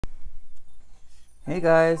Hey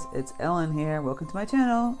guys, it's Ellen here. Welcome to my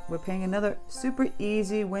channel. We're painting another super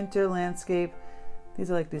easy winter landscape.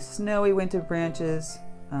 These are like these snowy winter branches.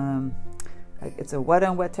 It's a wet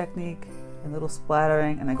on wet technique and little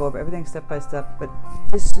splattering, and I go over everything step by step, but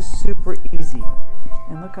this is super easy.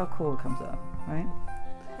 And look how cool it comes out, right?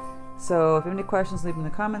 So if you have any questions, leave them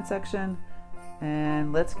in the comment section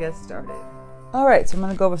and let's get started. All right, so I'm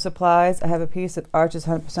gonna go over supplies. I have a piece of Arches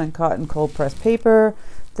 100% cotton cold pressed paper.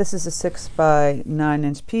 This is a 6 by 9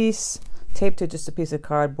 inch piece, taped to just a piece of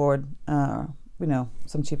cardboard,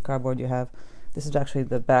 some cheap cardboard you have. This is actually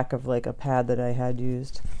the back of like a pad that I had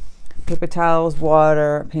used. Paper towels,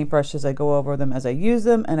 water, paintbrushes, I go over them as I use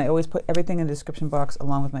them, and I always put everything in the description box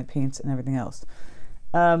along with my paints and everything else.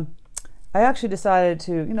 I actually decided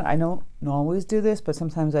to, I don't always do this, but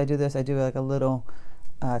sometimes I do this. I do like a little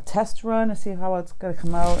test run to see how it's gonna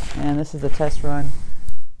come out, and this is the test run.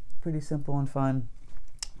 Pretty simple and fun.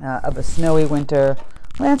 Of a snowy winter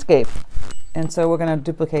landscape, and so we're going to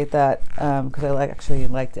duplicate that because I actually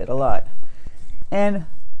liked it a lot. And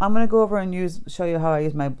I'm going to go over and show you how I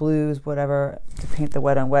use my blues, whatever, to paint the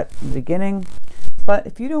wet on wet in the beginning. But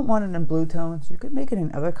if you don't want it in blue tones, you could make it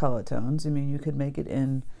in other color tones. I mean, you could make it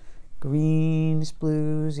in greens,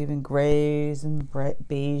 blues, even grays and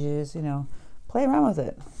beiges. Play around with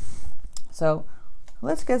it. So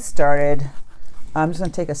let's get started. I'm just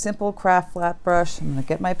going to take a simple craft flat brush. I'm going to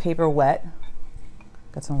get my paper wet.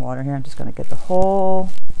 Got some water here. I'm just going to get the whole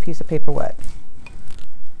piece of paper wet.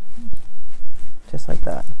 Just like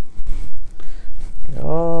that. Get it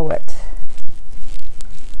all wet.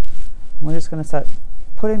 We're just going to start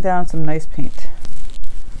putting down some nice paint.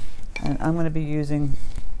 And I'm going to be using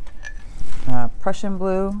Prussian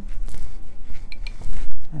blue.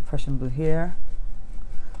 I have Prussian blue here.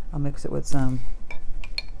 I'll mix it with some.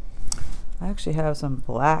 I actually have some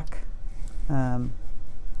black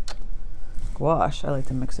gouache I like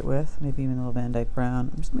to mix it with, maybe even a little vandyke brown.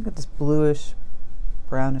 I'm just going to get this bluish,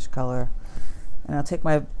 brownish color. And I'll take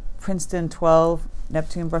my Princeton 12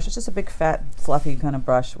 Neptune brush. It's just a big, fat, fluffy kind of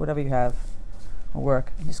brush. Whatever you have will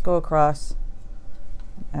work. And just go across,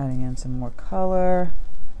 adding in some more color.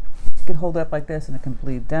 You can hold it up like this and it can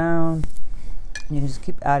bleed down. And you can just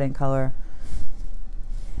keep adding color.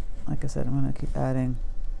 Like I said, I'm going to keep adding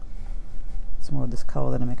some more of this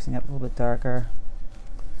color that I'm mixing up, a little bit darker.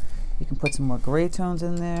 You can put some more gray tones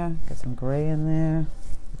in there, get some gray in there,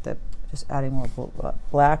 just adding more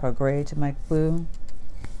black or gray to my blue.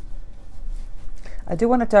 I do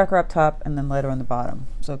want it darker up top and then lighter on the bottom,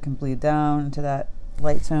 so it can bleed down into that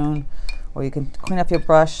light tone. Or you can clean up your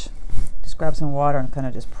brush, just grab some water and kind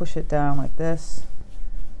of just push it down like this.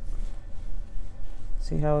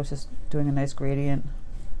 See how it's just doing a nice gradient?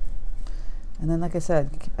 And then, like I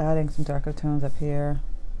said, keep adding some darker tones up here.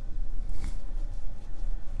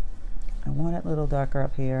 I want it a little darker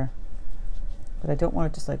up here, but I don't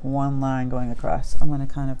want it just like one line going across. I'm going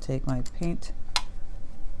to kind of take my paint,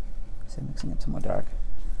 so mixing up some more dark,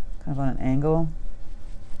 kind of on an angle,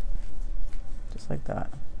 just like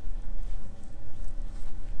that.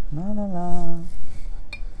 La la la.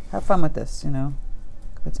 Have fun with this,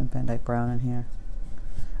 Put some vandyke brown in here.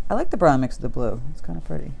 I like the brown mixed with the blue. It's kind of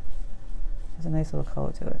pretty. There's a nice little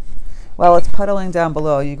color to it. While it's puddling down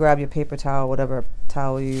below, you grab your paper towel, whatever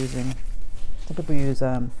towel you're using. Some people use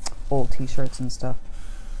old t-shirts and stuff.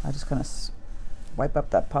 I just kind of wipe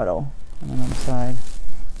up that puddle and then on the side.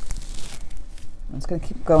 And it's going to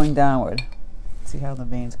keep going downward. See how the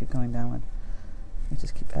veins keep going downward. You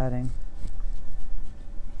just keep adding.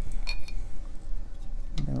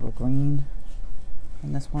 A little green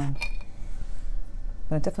on this one.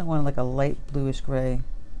 But I definitely want like a light bluish gray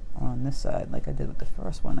on this side, like I did with the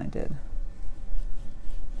first one I did.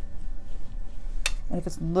 And if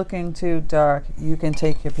it's looking too dark, you can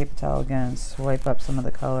take your paper towel again and swipe up some of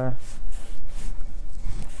the color.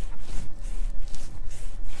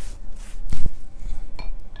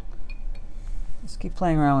 Just keep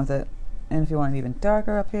playing around with it. And if you want it even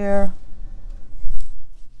darker up here,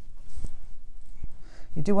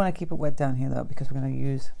 you do want to keep it wet down here though, because we're going to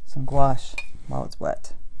use some gouache while it's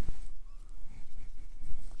wet.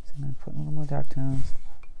 I'm going to put a little more dark tones.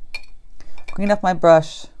 Clean up my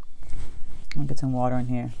brush. I'll get some water in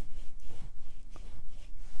here.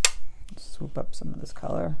 Swoop up some of this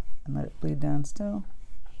color and let it bleed down still.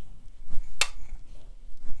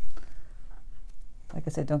 Like I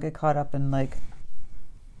said, don't get caught up in like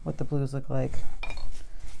what the blues look like.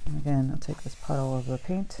 And again, I'll take this puddle of the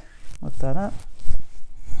paint, lift that up.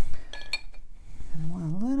 And I want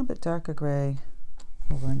a little bit darker gray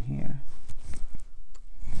over in here.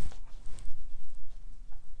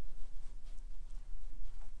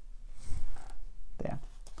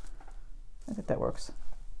 that works.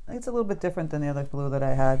 It's a little bit different than the other blue that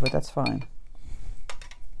I had, but that's fine.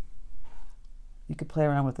 You could play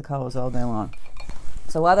around with the colors all day long.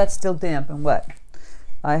 So while that's still damp and wet,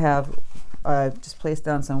 I've just placed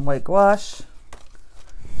down some white gouache.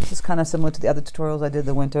 This is kind of similar to the other tutorials I did,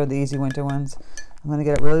 the easy winter ones. I'm going to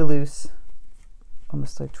get it really loose,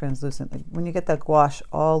 almost like translucent. Like when you get that gouache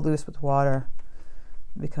all loose with water,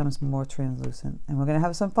 it becomes more translucent. And we're going to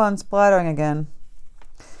have some fun splattering again.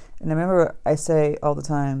 And remember, I say all the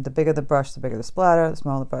time, the bigger the brush, the bigger the splatter. The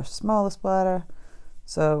smaller the brush, the smaller the splatter.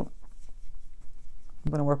 So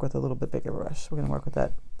I'm going to work with a little bit bigger brush. We're going to work with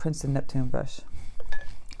that Princeton Neptune brush.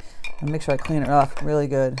 And make sure I clean it off really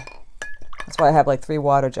good. That's why I have like 3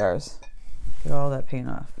 water jars. Get all that paint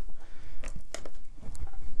off.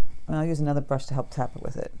 And I'll use another brush to help tap it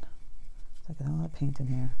with it. So I get all that paint in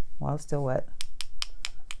here while it's still wet.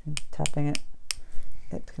 And tapping it.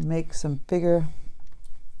 It can make some bigger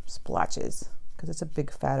splotches because it's a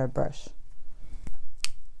big fatter brush.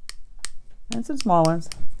 And some small ones.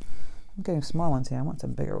 I'm getting small ones here. I want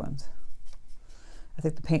some bigger ones. I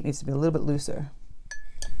think the paint needs to be a little bit looser.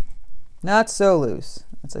 Not so loose.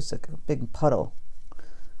 It's just like a big puddle,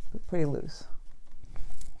 but pretty loose.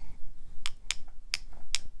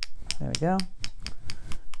 There we go.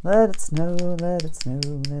 Let it snow, let it snow,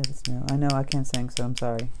 let it snow. I know I can't sing, so I'm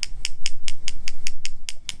sorry.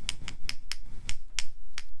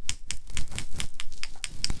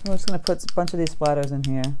 We're just going to put a bunch of these splatters in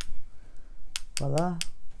here. Voila.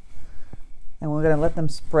 And we're going to let them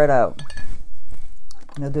spread out.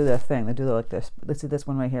 And they'll do their thing. They do like this. Let's see this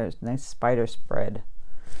one right here. It's a nice spider spread.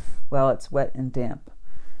 Well, it's wet and damp.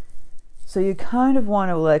 So you kind of want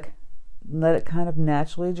to like let it kind of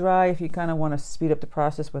naturally dry. If you kind of want to speed up the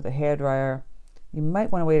process with a hairdryer, you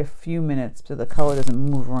might want to wait a few minutes so the color doesn't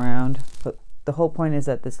move around. But the whole point is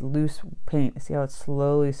that this loose paint, see how it's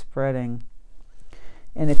slowly spreading?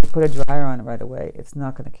 And if you put a dryer on it right away, it's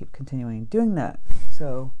not going to keep continuing doing that.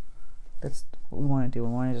 So that's what we want to do.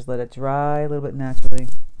 We want to just let it dry a little bit naturally.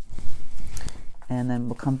 And then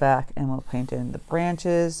we'll come back and we'll paint in the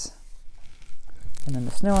branches. And then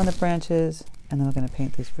the snow on the branches. And then we're going to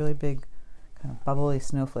paint these really big kind of bubbly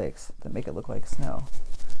snowflakes that make it look like snow.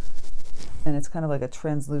 And it's kind of like a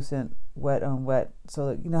translucent wet on wet.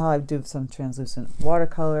 So you know how I do some translucent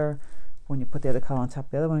watercolor? When you put the other color on top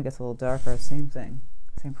of the other one, it gets a little darker. Same thing.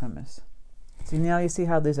 Same premise. So now you see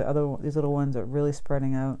how these little ones are really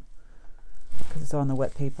spreading out because it's on the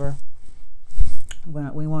wet paper.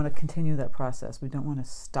 We want to continue that process. We don't want to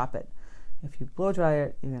stop it. If you blow dry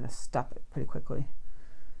it, you're going to stop it pretty quickly.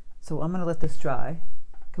 So I'm going to let this dry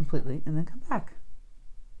completely and then come back.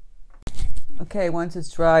 Okay, once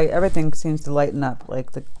it's dry, everything seems to lighten up,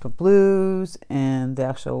 like the blues and the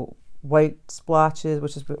actual white splotches,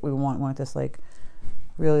 which is what we want. We want this like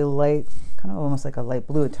really light, kind of almost like a light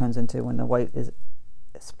blue it turns into when the white is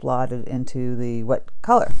splotted into the wet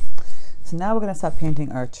color. So now we're going to start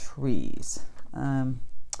painting our trees.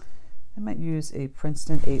 I might use a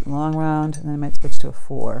Princeton 8 long round, and then I might switch to a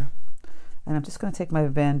 4. And I'm just going to take my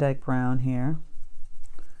Van Dyke brown here.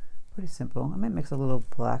 Pretty simple. I might mix a little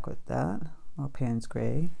black with that, or Payne's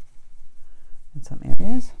gray in some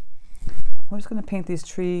areas. We're just going to paint these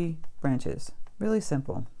tree branches. Really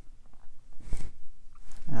simple.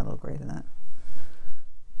 Add a little gray to that.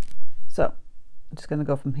 So I'm just going to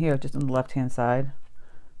go from here, just on the left-hand side.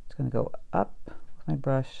 Just going to go up with my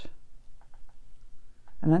brush.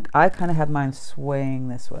 And then I kind of have mine swaying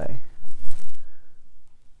this way.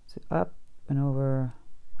 So up and over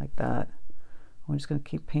like that. We're just going to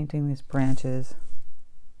keep painting these branches.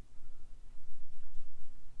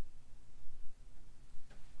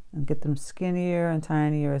 And get them skinnier and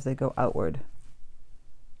tinier as they go outward.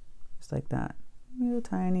 Just like that. Real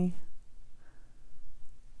tiny.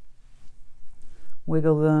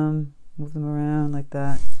 Wiggle them, move them around like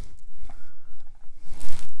that.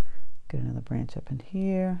 Get another branch up in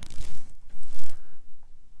here.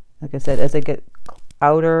 Like I said, as they get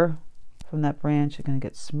outer from that branch, you're going to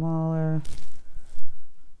get smaller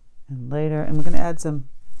and lighter. And we're going to add some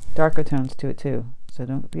darker tones to it too. So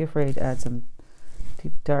don't be afraid to add some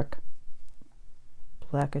deep dark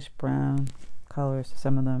blackish brown colors to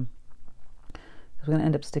some of them. We're going to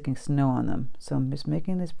end up sticking snow on them. So I'm just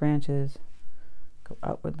making these branches go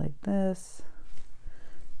outward like this.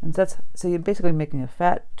 And so you're basically making a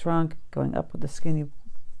fat trunk going up with a skinny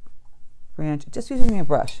branch, just using a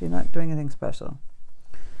brush. You're not doing anything special.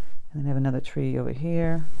 And then I have another tree over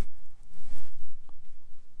here.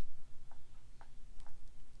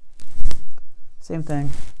 Same thing,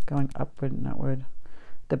 going upward and outward.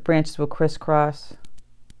 The branches will crisscross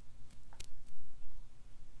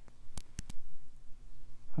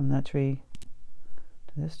from that tree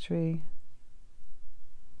to this tree.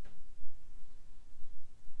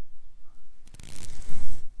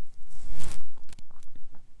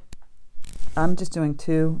 I'm just doing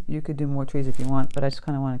 2. You could do more trees if you want, but I just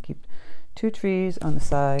kind of want to keep 2 trees on the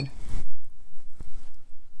side.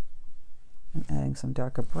 I'm adding some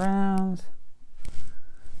darker browns.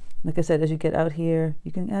 Like I said, as you get out here,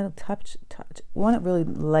 you can add a touch. Want it really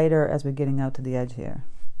lighter as we're getting out to the edge here.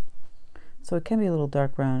 So it can be a little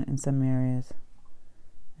dark brown in some areas.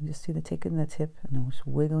 And just see taking the tip and then just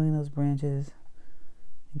wiggling those branches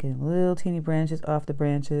and getting little teeny branches off the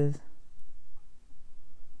branches.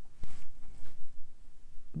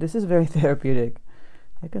 This is very therapeutic.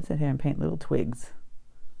 I can sit here and paint little twigs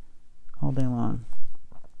all day long.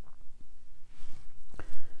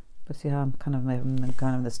 But see how I'm kind of moving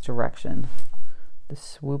kind of this direction, the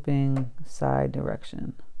swooping side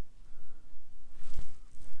direction.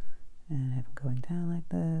 And I'm going down like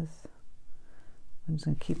this. I'm just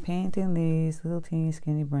going to keep painting these little teeny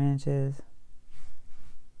skinny branches.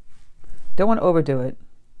 Don't want to overdo it.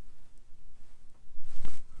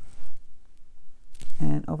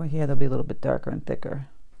 And over here they'll be a little bit darker and thicker.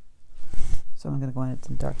 So I'm going to go in with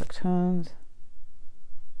some darker tones.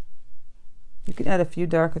 You can add a few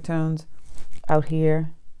darker tones out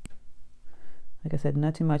here. Like I said,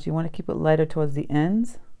 not too much. You want to keep it lighter towards the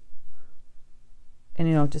ends. And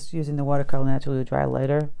you know, just using the watercolor naturally will dry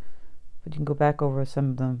lighter. But you can go back over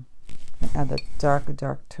some of them and add that dark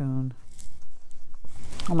tone.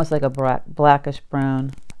 Almost like a blackish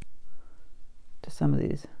brown to some of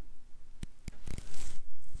these.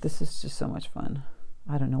 This is just so much fun.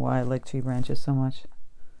 I don't know why I like tree branches so much.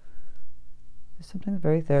 There's something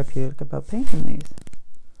very therapeutic about painting these.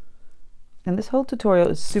 And this whole tutorial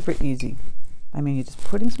is super easy. I mean, you're just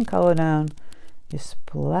putting some color down, you're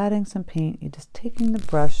splatting some paint, you're just taking the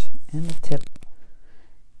brush and the tip.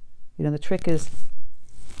 You know, the trick is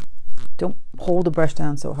don't hold the brush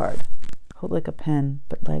down so hard. Hold like a pen,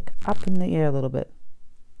 but like up in the air a little bit.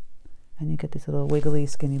 And you get these little wiggly,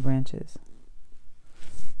 skinny branches.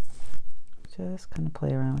 Just kind of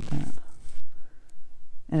play around with that.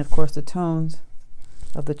 And of course the tones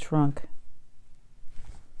of the trunk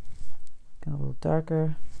get a little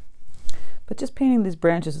darker. But just painting these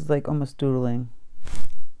branches is like almost doodling,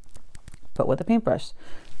 but with a paintbrush.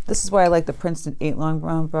 This is why I like the Princeton 8 long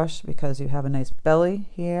brown brush, because you have a nice belly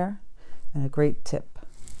here and a great tip.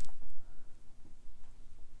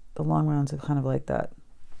 The long rounds are kind of like that.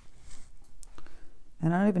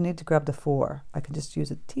 And I don't even need to grab the 4. I can just use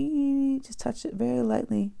a teeny, just touch it very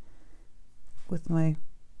lightly with my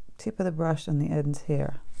tip of the brush on the ends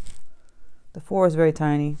here. The 4 is very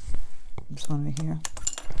tiny. This one right here.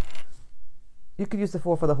 You could use the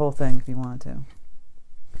 4 for the whole thing if you wanted to.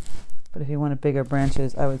 But if you wanted bigger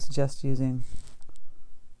branches, I would suggest using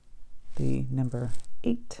the number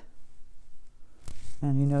 8.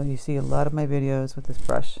 And you know, you see a lot of my videos with this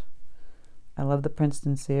brush. I love the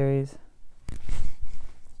Princeton series.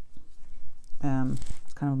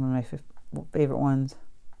 It's kind of one of my favorite ones.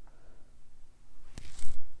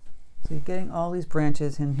 So you're getting all these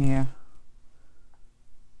branches in here.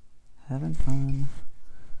 Having fun.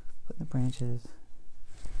 Putting the branches.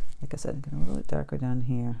 Like I said, getting a little bit darker down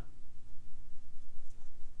here.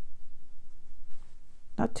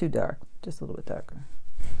 Not too dark, just a little bit darker.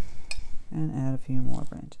 And add a few more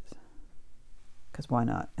branches. Because why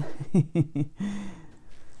not?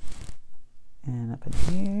 And up in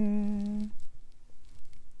here.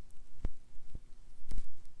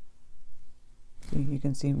 So you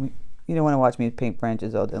can see, you don't want to watch me paint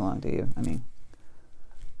branches all day long, do you? I mean,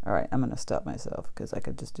 all right, I'm going to stop myself because I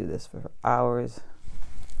could just do this for hours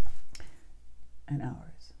and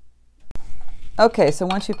hours. Okay, so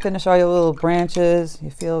once you finish all your little branches, you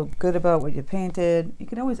feel good about what you painted, you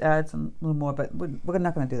can always add some little more, but we're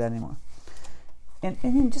not going to do that anymore.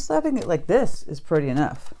 And just having it like this is pretty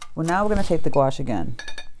enough. Well, now we're going to take the gouache again.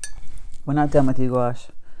 We're not done with the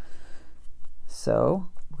gouache. So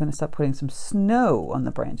we're going to start putting some snow on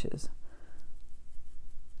the branches.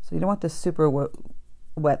 So you don't want this super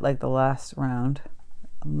wet like the last round.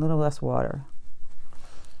 A little less water.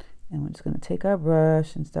 And we're just going to take our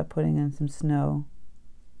brush and start putting in some snow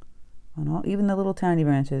on all, even the little tiny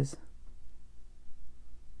branches.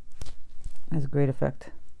 It has a great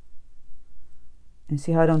effect. And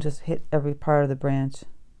see how I don't just hit every part of the branch.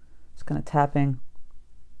 Just kind of tapping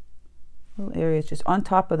little areas just on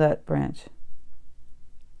top of that branch.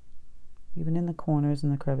 Even in the corners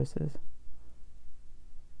and the crevices.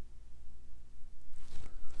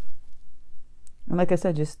 And like I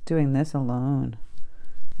said, just doing this alone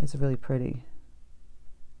is really pretty.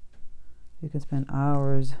 You can spend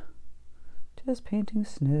hours just painting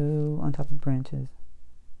snow on top of branches.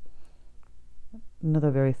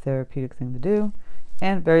 Another very therapeutic thing to do,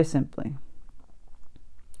 and very simply.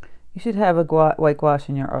 You should have a white gouache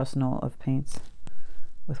in your arsenal of paints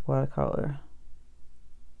with watercolor.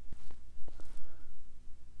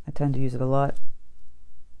 I tend to use it a lot.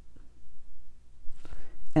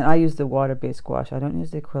 And I use the water-based gouache. I don't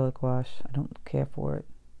use the acrylic gouache. I don't care for it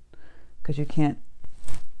because you can't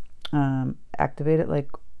activate it like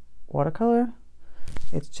watercolor.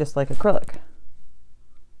 It's just like acrylic.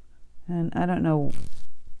 And I don't know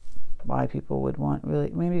why people would want really,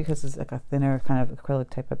 maybe because it's like a thinner kind of acrylic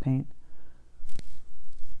type of paint.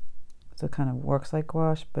 So it kind of works like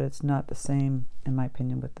gouache, but it's not the same, in my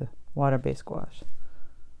opinion, with the water-based gouache.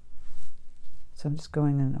 So I'm just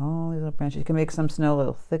going in all these little branches. You can make some snow a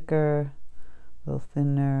little thicker, a little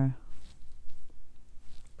thinner,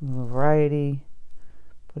 a little variety.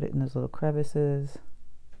 Put it in those little crevices.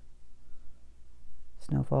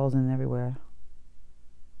 Snow falls in everywhere.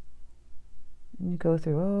 And you go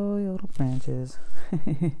through all your little branches.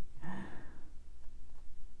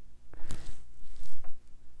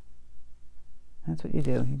 That's what you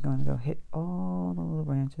do. You're going to go hit all the little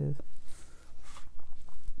branches.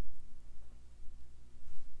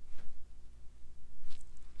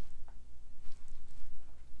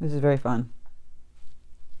 This is very fun.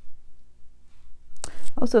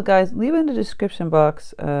 Also, guys, leave in the description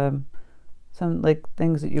box some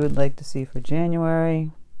things that you would like to see for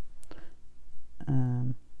January.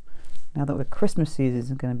 Now that the Christmas season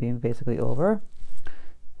is going to be basically over,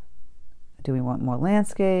 do we want more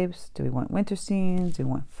landscapes? Do we want winter scenes? Do we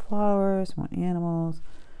want flowers? Do we want animals?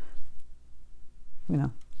 You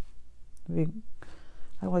know,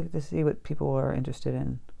 I like to see what people are interested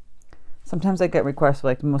in. Sometimes I get requests for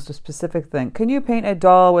like the most specific thing. Can you paint a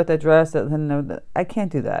doll with a dress? I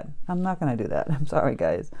can't do that. I'm not going to do that. I'm sorry,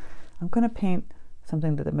 guys. I'm going to paint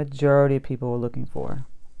something that the majority of people are looking for.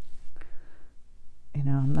 You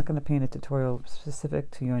know, I'm not going to paint a tutorial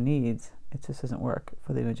specific to your needs. It just doesn't work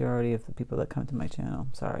for the majority of the people that come to my channel.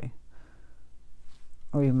 I'm sorry.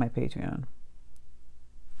 Or even my Patreon.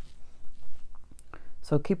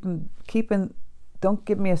 So don't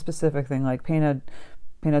give me a specific thing like paint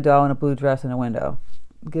a doll in a blue dress in a window.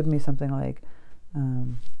 Give me something like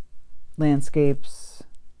landscapes,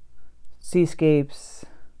 seascapes,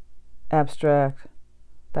 abstract,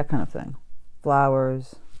 that kind of thing.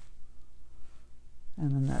 Flowers.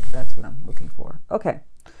 And then that's what I'm looking for. Okay,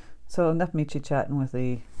 so enough of me chit-chatting with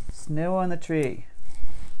the snow on the tree.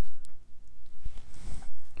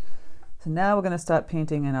 So now we're going to start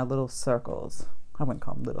painting in our little circles. I wouldn't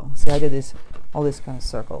call them little. See, I did all these kind of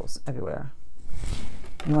circles everywhere.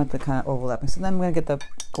 You want the kind of overlapping. So then I'm going to get the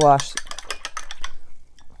gouache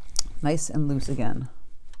nice and loose again.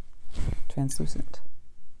 Translucent.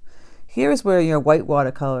 Here's where your white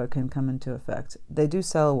watercolor can come into effect. They do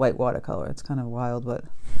sell white watercolor. It's kind of wild, but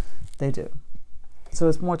they do. So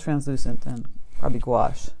it's more translucent than probably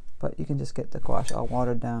gouache, but you can just get the gouache all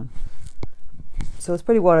watered down. So it's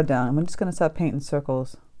pretty watered down. I'm just going to start painting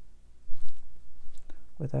circles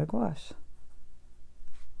with our gouache.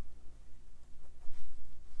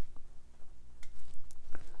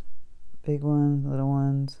 Big ones, little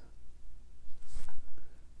ones,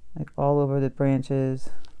 like all over the branches.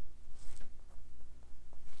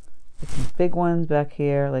 Some big ones back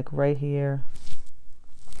here, like right here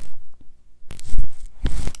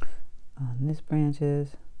on these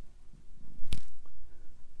branches.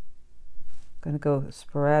 Gonna go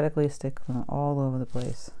sporadically, stick them all over the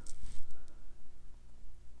place.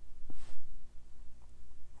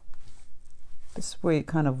 This is where you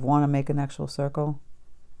kind of want to make an actual circle.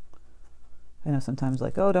 I know sometimes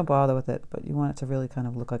like, oh, don't bother with it, but you want it to really kind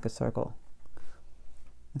of look like a circle.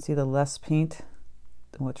 And see, the less paint,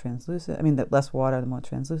 the more translucent, the less water, the more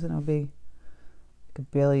translucent it'll be. You can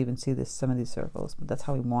barely even see some of these circles, but that's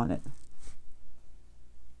how we want it.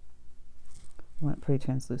 We want it pretty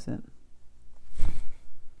translucent.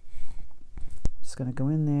 Just gonna go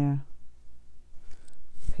in there,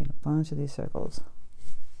 paint a bunch of these circles.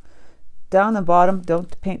 Down the bottom,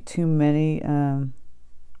 don't paint too many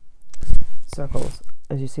circles.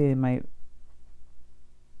 As you see in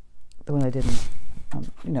the one I did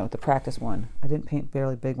in the practice one, I didn't paint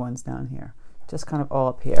barely big ones down here, just kind of all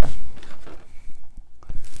up here.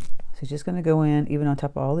 So you're just going to go in even on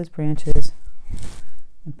top of all these branches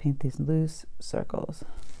and paint these loose circles,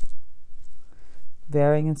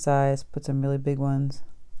 varying in size. Put some really big ones,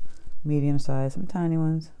 medium size, some tiny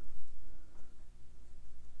ones,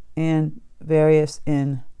 and various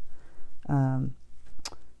in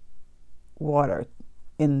water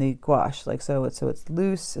in the gouache, like so it's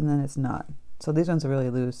loose and then it's not. So these ones are really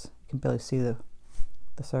loose. You can barely see the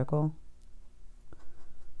circle.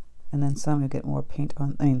 and then some you get more paint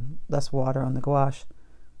on, less water on the gouache,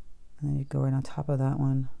 and then you go right on top of that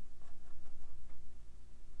one,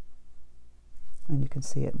 and you can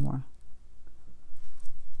see it more.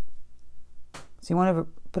 So you want to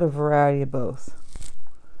put a variety of both.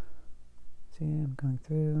 See, I'm going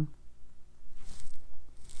through.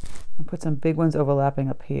 I'll put some big ones overlapping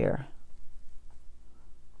up here.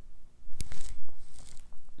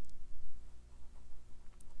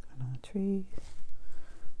 On the tree.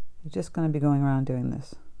 You're just going to be going around doing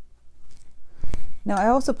this. Now I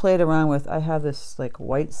also played around with, I have this like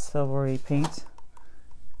white silvery paint,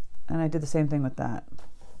 and I did the same thing with that.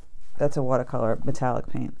 That's a watercolor metallic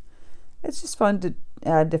paint. It's just fun to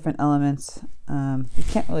add different elements. You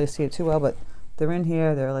can't really see it too well, but they're in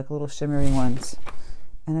here. They're like little shimmery ones.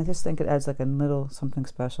 And I just think it adds like a little something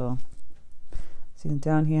special. See,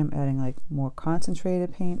 down here I'm adding like more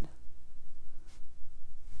concentrated paint.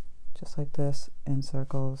 Just like this, in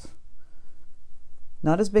circles.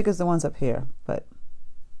 Not as big as the ones up here, but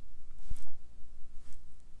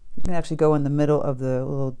you can actually go in the middle of the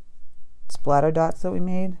little splatter dots that we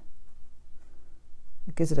made.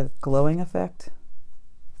 It gives it a glowing effect.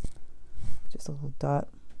 Just a little dot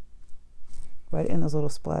right in those little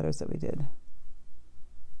splatters that we did.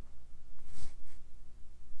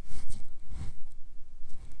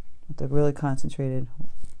 With the really concentrated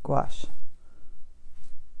gouache.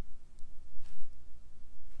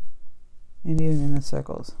 And even in the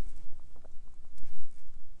circles.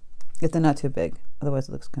 If they're not too big, otherwise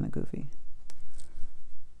it looks kind of goofy.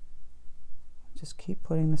 Just keep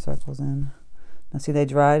putting the circles in. Now see, they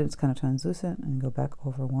dried, it's kind of translucent, and go back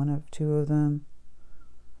over one or two of them.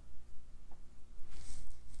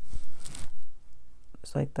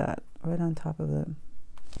 Just like that, right on top of it.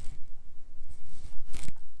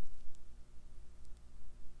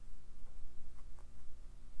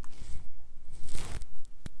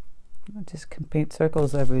 I just can paint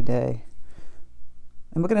circles every day.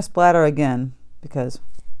 And we're going to splatter again, because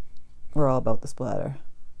we're all about the splatter.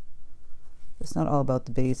 It's not all about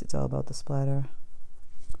the base, it's all about the splatter.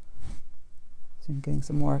 So I'm getting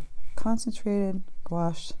some more concentrated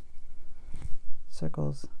gouache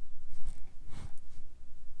circles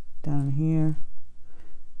down in here.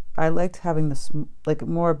 I liked having this like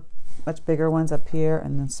much bigger ones up here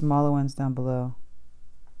and then smaller ones down below.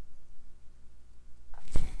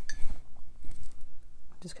 I'm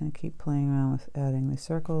just going to keep playing around with adding these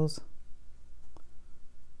circles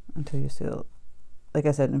until you see, like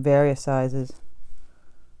I said, in various sizes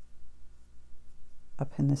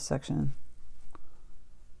up in this section.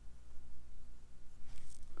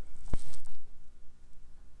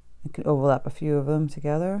 You could overlap a few of them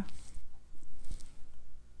together.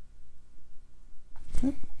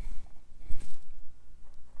 Oop.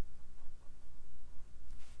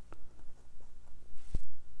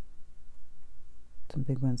 Some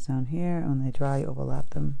big ones down here, and when they dry, you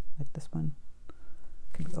overlap them, like this one.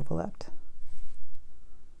 Can be overlapped.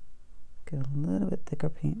 Get a little bit thicker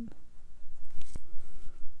paint.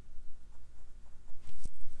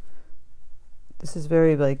 This is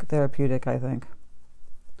very like therapeutic, I think.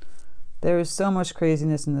 There is so much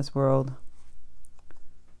craziness in this world.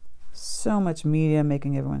 So much media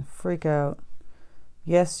making everyone freak out.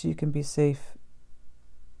 Yes, you can be safe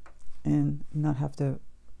and not have to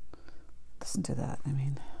listen to that. I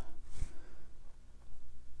mean,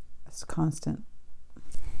 it's constant.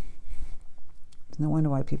 It's no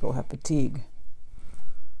wonder why people have fatigue.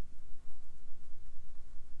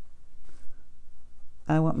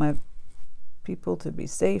 I want my people to be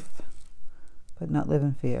safe, but not live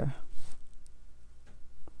in fear.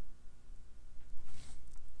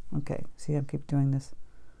 Okay, see, I keep doing this.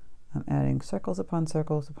 I'm adding circles upon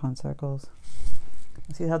circles upon circles.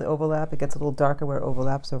 See how they overlap? It gets a little darker where it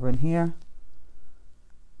overlaps over in here.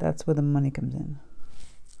 That's where the money comes in.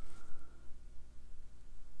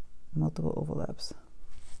 Multiple overlaps.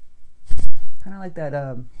 Kind of like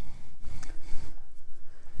that,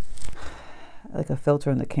 like a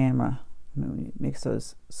filter in the camera. I mean, it makes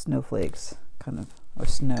those snowflakes kind of, or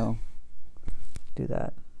snow, do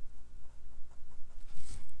that.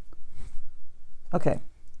 Okay,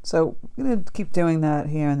 so I'm going to keep doing that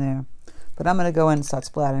here and there, but I'm going to go in and start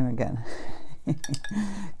splattering again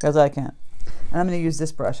because I can. And I'm going to use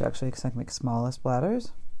this brush actually because I can make smaller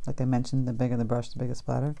splatters. Like I mentioned, the bigger the brush, the bigger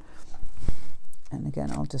splatter. And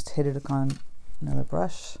again, I'll just hit it upon another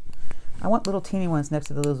brush. I want little teeny ones next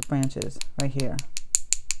to the little branches right here.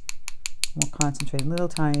 More concentrated, little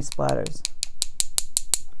tiny splatters.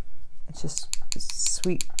 It's just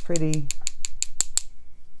sweet, pretty.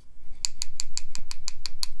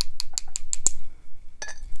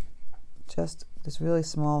 Just this really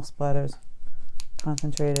small splatters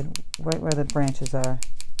concentrated right where the branches are.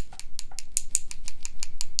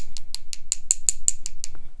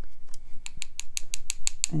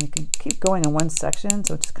 And you can keep going in one section,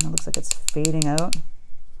 so it just kind of looks like it's fading out.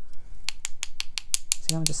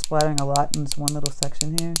 See, I'm just splattering a lot in this one little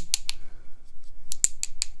section here.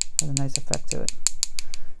 Has a nice effect to it.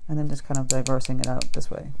 And then just kind of diversing it out this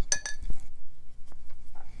way.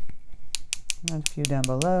 And a few down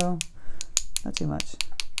below. Not too much.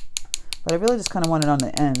 But I really just kind of want it on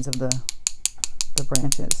the ends of the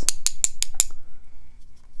branches.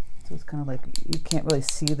 So it's kind of like you can't really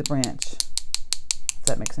see the branch, if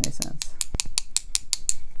that makes any sense.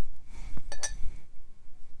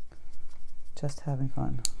 Just having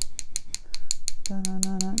fun.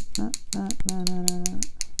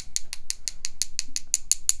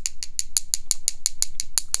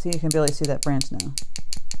 See, you can barely see that branch now.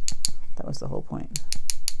 That was the whole point.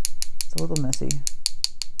 It's a little messy.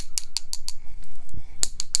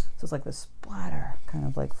 So it's like the splatter kind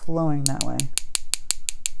of like flowing that way.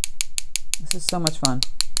 This is so much fun.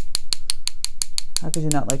 How could you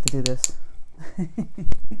not like to do this?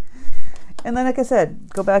 And then, like I said,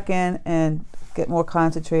 go back in and get more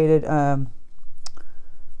concentrated of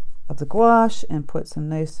the gouache and put some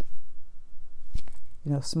nice,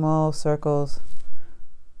 small circles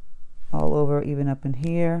all over, even up in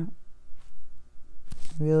here.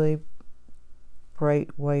 Really bright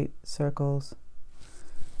white circles.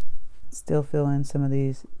 Still fill in some of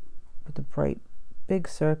these with the bright big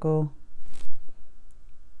circle.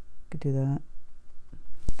 Could do that.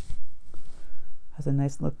 Has a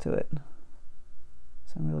nice look to it.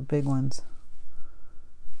 Some real big ones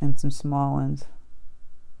and some small ones.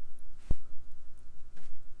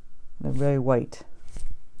 They're very white.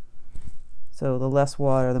 So the less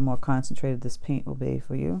water, the more concentrated this paint will be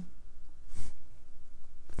for you.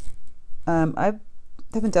 I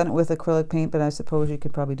haven't done it with acrylic paint, but I suppose you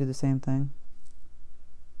could probably do the same thing.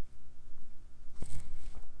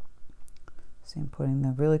 See, I'm putting the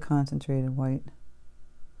really concentrated white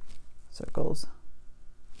circles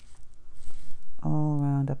all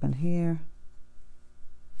around up in here.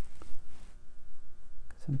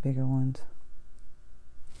 Some bigger ones.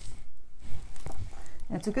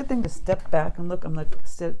 And it's a good thing to step back and look. I'm like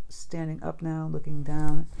standing up now, looking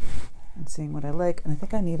down and seeing what I like. And I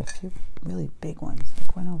think I need a few really big ones.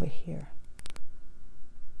 Like one over here.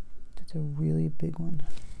 It's a really big one.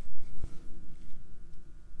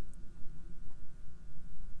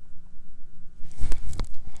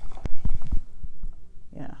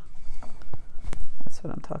 Yeah. That's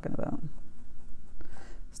what I'm talking about.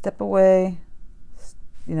 Step away.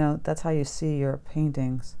 That's how you see your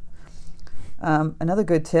paintings. Another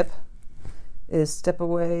good tip is step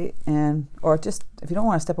away or just, if you don't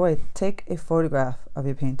want to step away, take a photograph of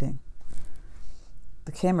your painting.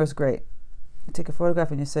 The camera's great. You take a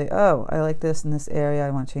photograph and you say, oh, I like this in this area,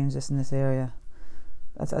 I want to change this in this area.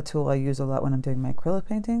 That's a tool I use a lot when I'm doing my acrylic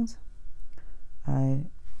paintings. I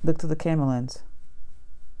look through the camera lens.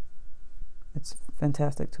 It's a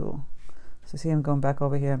fantastic tool. So see, I'm going back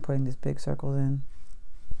over here and putting these big circles in.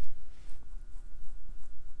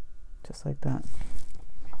 Just like that.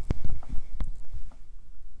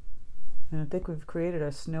 And I think we've created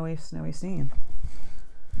our snowy scene.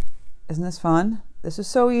 Isn't this fun? This is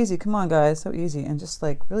so easy. Come on, guys. So easy and just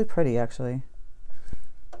like really pretty, actually.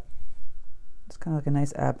 It's kind of like a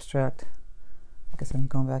nice abstract. I guess I'm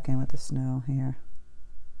going back in with the snow here.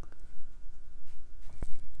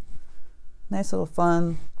 Nice little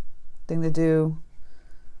fun thing to do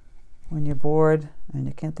when you're bored and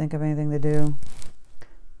you can't think of anything to do.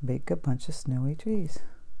 Make a bunch of snowy trees.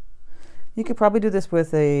 You could probably do this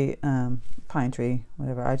with a pine tree,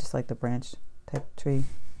 whatever. I just like the branch type tree.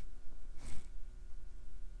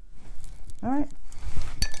 All right.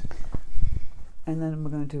 And then we're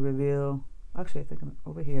going to reveal, actually I think I'm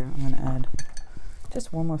over here, I'm going to add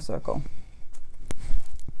just one more circle.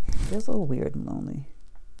 It feels a little weird and lonely.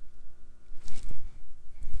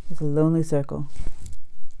 It's a lonely circle.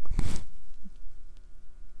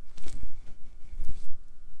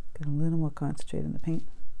 Get a little more concentrated in the paint.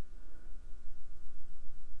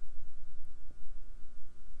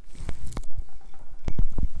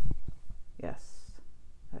 Yes,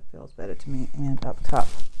 that feels better to me. And up top.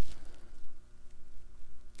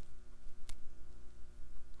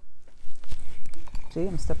 See,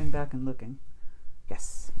 I'm stepping back and looking.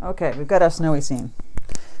 Yes. Okay, we've got our snowy scene.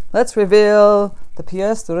 Let's reveal the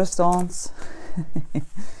pièce de résistance.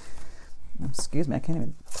 Excuse me, I can't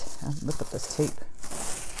even lift up this tape.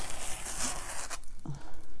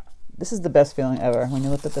 This is the best feeling ever, when you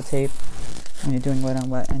lift up the tape, when you're doing wet on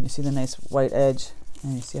wet, and you see the nice white edge,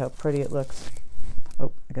 and you see how pretty it looks.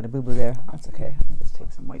 Oh, I got a boo-boo there. That's okay. I'll just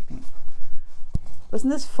take some white paint.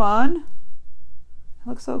 Wasn't this fun? It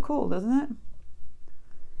looks so cool, doesn't it?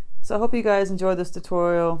 So I hope you guys enjoyed this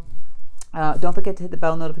tutorial. Don't forget to hit the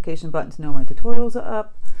bell notification button to know my tutorials are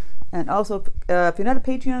up. And also, if you're not a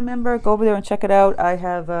Patreon member, go over there and check it out. I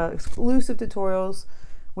have exclusive tutorials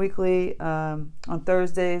weekly on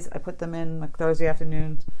Thursdays. I put them in like Thursday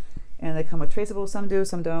afternoons, and they come with traceable. Some do,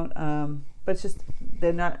 some don't. But it's just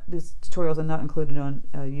these tutorials are not included on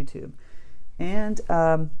YouTube. And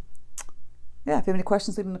yeah, if you have any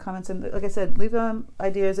questions, leave them in the comments. And like I said, leave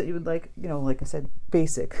ideas that you would like. You know, like I said,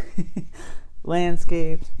 basic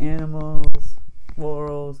landscapes, animals,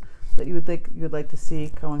 florals that you would like to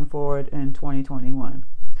see going forward in 2021.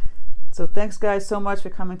 So thanks guys so much for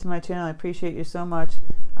coming to my channel. I appreciate you so much.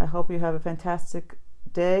 I hope you have a fantastic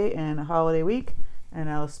day and a holiday week, and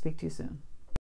I'll speak to you soon.